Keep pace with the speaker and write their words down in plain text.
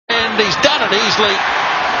he's done it easily.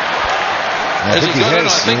 Has he got it? I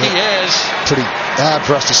think he has. Pretty hard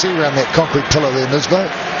for us to see around that concrete pillar there, Nisbo.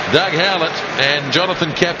 Doug Howlett and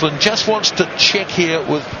Jonathan Kaplan just wants to check here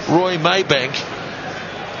with Roy Maybank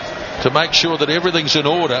to make sure that everything's in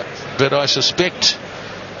order, but I suspect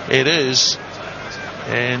it is.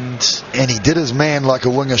 And he did his man like a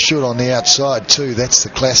winger should on the outside too. That's the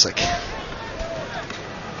classic.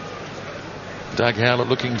 Doug Howlett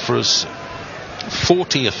looking for his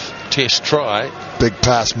 40th test try. Big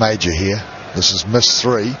pass major here. This is miss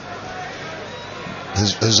 3.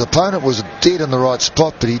 His opponent was dead in the right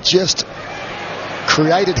spot, but he just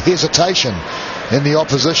created hesitation in the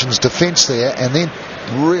opposition's defence there, and then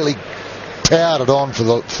really powered it on for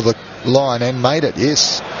the line and made it.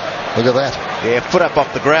 Yes, look at that. Yeah, foot up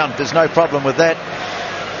off the ground. There's no problem with that.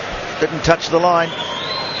 Didn't touch the line.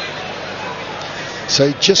 So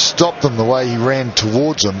he just stopped them the way he ran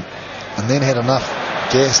towards them, and then had enough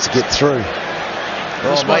gas to get through.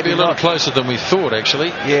 This might be a little closer than we thought, actually.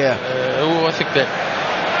 Yeah. I think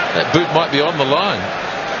that boot might be on the line.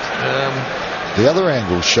 The other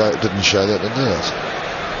angle didn't show that, didn't it?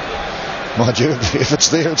 Mind you, if it's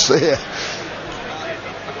there, it's there.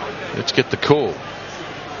 Let's get the call.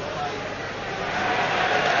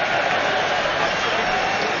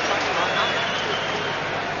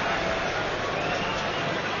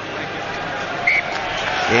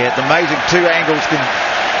 Yeah, it's amazing. 2 angles can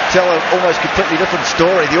tell an almost completely different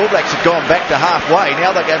story. The All Blacks have gone back to halfway.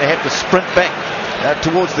 Now they're going to have to sprint back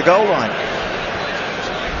towards the goal line.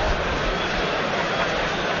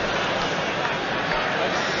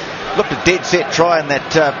 Looked a dead set try in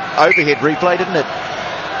that overhead replay, didn't it?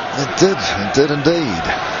 It did indeed.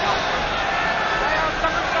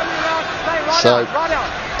 So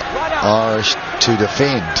Irish to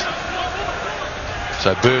defend.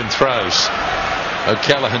 So Byrne throws.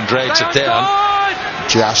 O'Callaghan drags it down.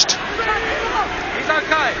 Just.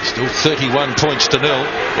 Still 31 points to 0.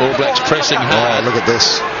 All Blacks pressing hard. Oh, look at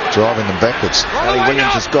this. Driving them backwards. Ali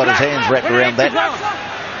Williams has got his hands wrapped around that.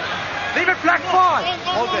 Leave it black 5.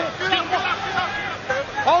 Hold there.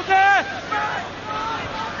 Hold there.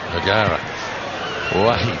 O'Gara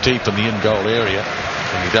way deep in the in-goal area.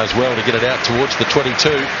 And he does well to get it out towards the 22.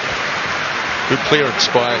 Good clearance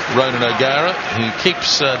by Ronan O'Gara, who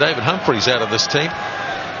keeps David Humphreys out of this team.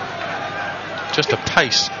 Just a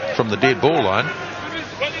pace from the dead ball line.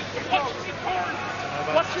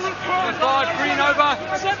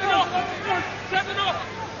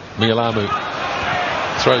 Mialamu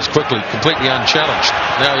throws quickly, completely unchallenged.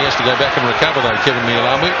 Now he has to go back and recover though, Kevin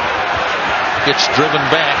Mialamu. Gets driven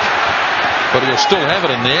back, but he'll still have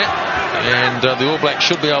it in there. And the All Blacks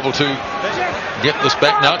should be able to get this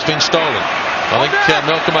back. Now it's been stolen. I think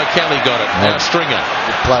Malcolm O'Kelly got it. Now Stringer.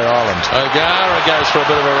 Good play, Ireland. O'Gara goes for a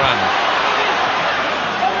bit of a run.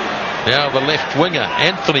 Now the left winger,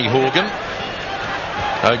 Anthony Horgan.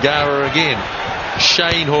 O'Gara again.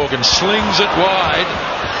 Shane Horgan slings it wide.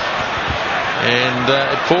 And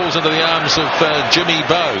it falls into the arms of Jimmy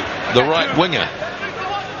Bowe, the right winger.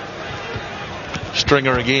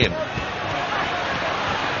 Stringer again.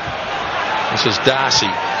 This is Darcy,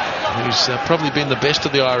 who's probably been the best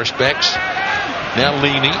of the Irish backs. Now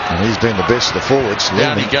Leaney. And he's been the best of the forwards.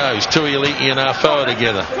 Down he goes. Tuialiti and Afoa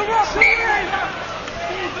together.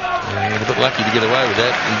 And a bit lucky to get away with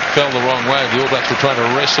that. He fell the wrong way. The All Blacks were trying to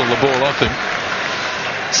wrestle the ball off him.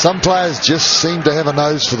 Some players just seem to have a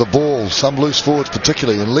nose for the ball, some loose forwards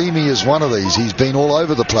particularly, and Leamy is one of these. He's been all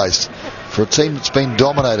over the place. For a team that's been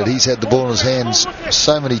dominated, he's had the ball in his hands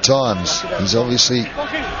so many times. He's obviously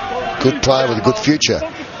a good player with a good future.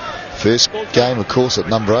 First game, of course, at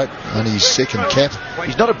number 8, only his second cap.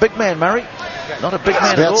 He's not a big man, Murray. Not a big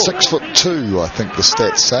man at all. About 6'2", I think the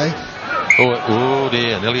stats say. Oh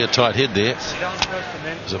dear, nearly a tight head there.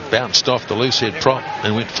 As it bounced off the loose head prop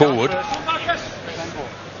and went forward.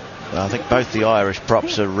 I think both the Irish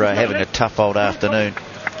props are having a tough old afternoon.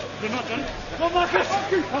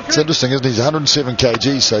 It's interesting, isn't he? He's 107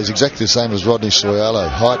 kg, so he's exactly the same as Rodney Soyalo,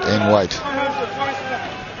 height and weight.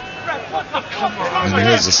 And he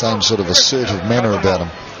has the same sort of assertive manner about him.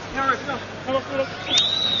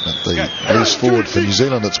 But the loose forward for New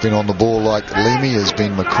Zealand that's been on the ball like Leamy has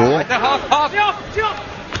been McCaw.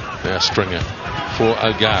 Now Stringer for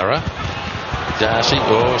O'Gara. Darcy,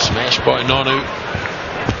 smashed by Nonu.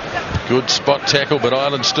 Good spot tackle, but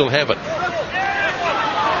Ireland still have it.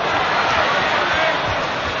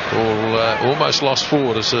 Almost lost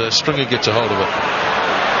forward as Stringer gets a hold of it.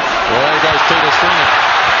 There goes Peter Stringer.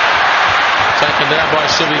 Taken down by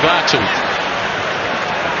Sivivatu.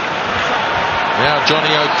 Now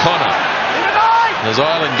Johnny O'Connor. Does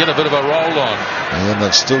Ireland get a bit of a roll on? And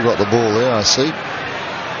they've still got the ball there, I see.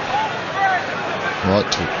 Right,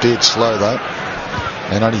 dead slow though.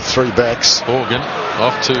 And only 3 backs. Organ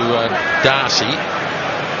off to Darcy.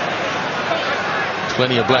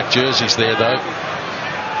 Plenty of black jerseys there though.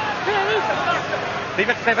 Leave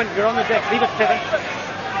it 7. You're on the deck. Leave it 7.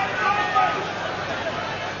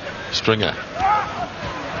 Stringer.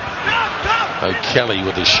 O'Kelly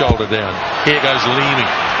with his shoulder down. Here goes Leamy.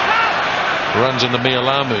 Runs into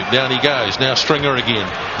Mialamu. Down he goes. Now Stringer again.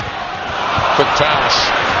 Quick pass.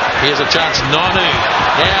 Here's a chance. Nonu.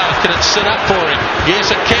 Now can it sit up for him? Yes,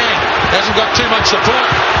 it can. Hasn't got too much support.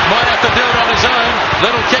 Might have to do it on his own.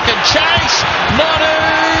 Little kick and chase. Nonu.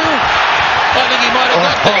 I think he might have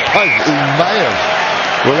got that. He may have.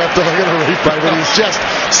 We'll have to look at a replay, but he's just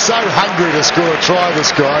so hungry to score a try,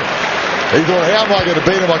 this guy. He thought, how am I going to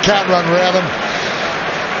beat him? I can't run around him.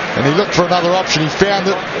 And he looked for another option. He found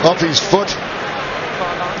it off his foot.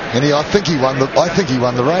 And I think he won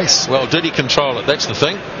the race. Well, did he control it? That's the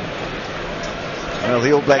thing. Well,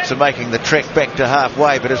 the All Blacks are making the trek back to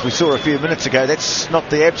halfway, but as we saw a few minutes ago, that's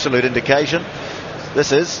not the absolute indication.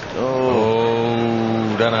 This is.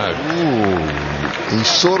 Oh, don't know. Ooh, he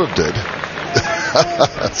sort of did.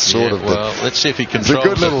 Sort of did. Well, let's see if he controls it. It's a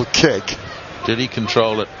good little kick. Did he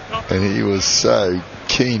control it? And he was so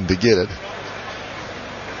keen to get it.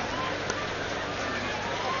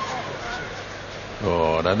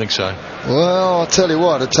 Oh, I don't think so. Well, I'll tell you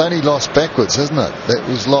what, it's only lost backwards, isn't it? That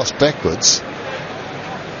was lost backwards.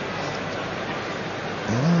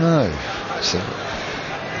 I don't know. So,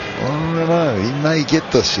 I don't know. He may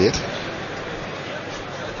get this yet.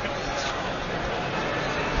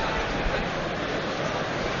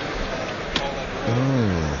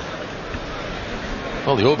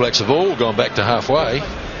 Well, the All Blacks have all gone back to halfway.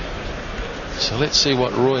 So let's see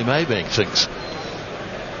what Roy Maybank thinks.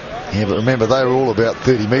 Yeah, but remember, they were all about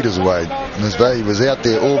 30 metres away. And as he was out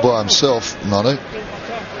there all by himself, Nonu.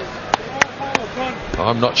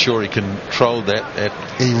 I'm not sure he controlled that.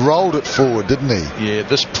 He rolled it forward, didn't he? Yeah, at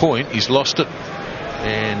this point, he's lost it.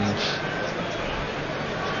 And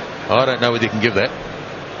I don't know whether you can give that.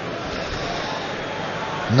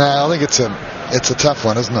 No, I think it's a tough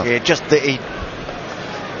one, isn't it? Yeah, just he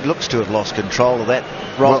looks to have lost control of that.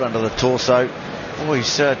 Rolled under the torso. Oh,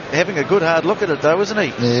 he's having a good hard look at it though, isn't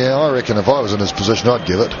he? Yeah, I reckon if I was in his position, I'd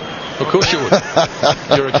give it. Of course you would.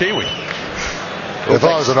 You're a Kiwi. If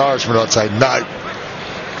I was an Irishman, I'd say no.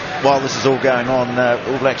 While this is all going on,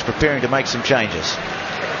 All Blacks preparing to make some changes,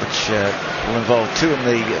 which will involve 2 in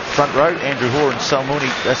the front row, Andrew Hoare and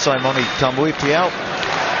Simoni Tambui Piao.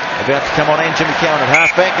 About to come on, and Jimmy Cowan at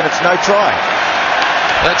halfback, and it's no try.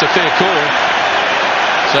 That's a fair call.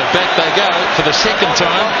 So back they go for the second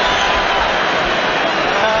time.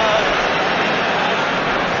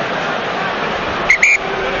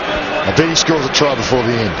 I bet he scores a try before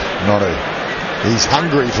the end. Nonu. He's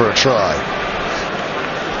hungry for a try.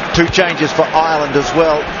 2 changes for Ireland as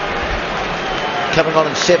well. Coming on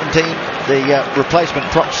in 17, the replacement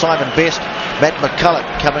prop Simon Best. Matt McCulloch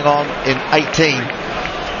coming on in 18.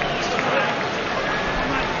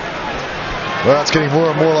 Well, it's getting more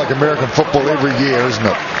and more like American football every year, isn't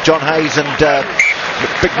it? John Hayes and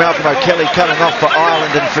big Malcolm O'Kelly coming off for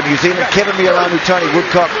Ireland and for New Zealand. Kevin Mialamu, Tony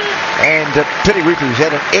Woodcock and Piri Ripu, who's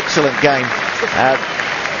had an excellent game.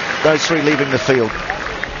 Those 3 leaving the field.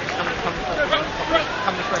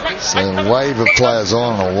 So a wave of players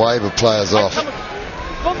on and a wave of players off.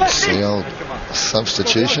 It's the old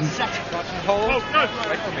substitution.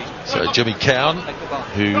 So Jimmy Cowan,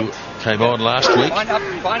 who came on last week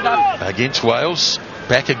against Wales,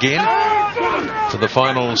 back again for the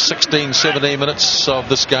final 16-17 minutes of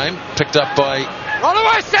this game, picked up by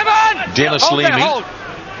Dennis Leamy.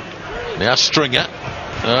 Now Stringer.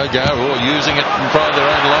 Using it in front of their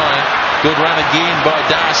own line. Good run again by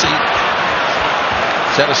Darcy.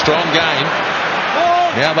 He's had a strong game.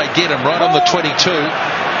 Now they get him right on the 22.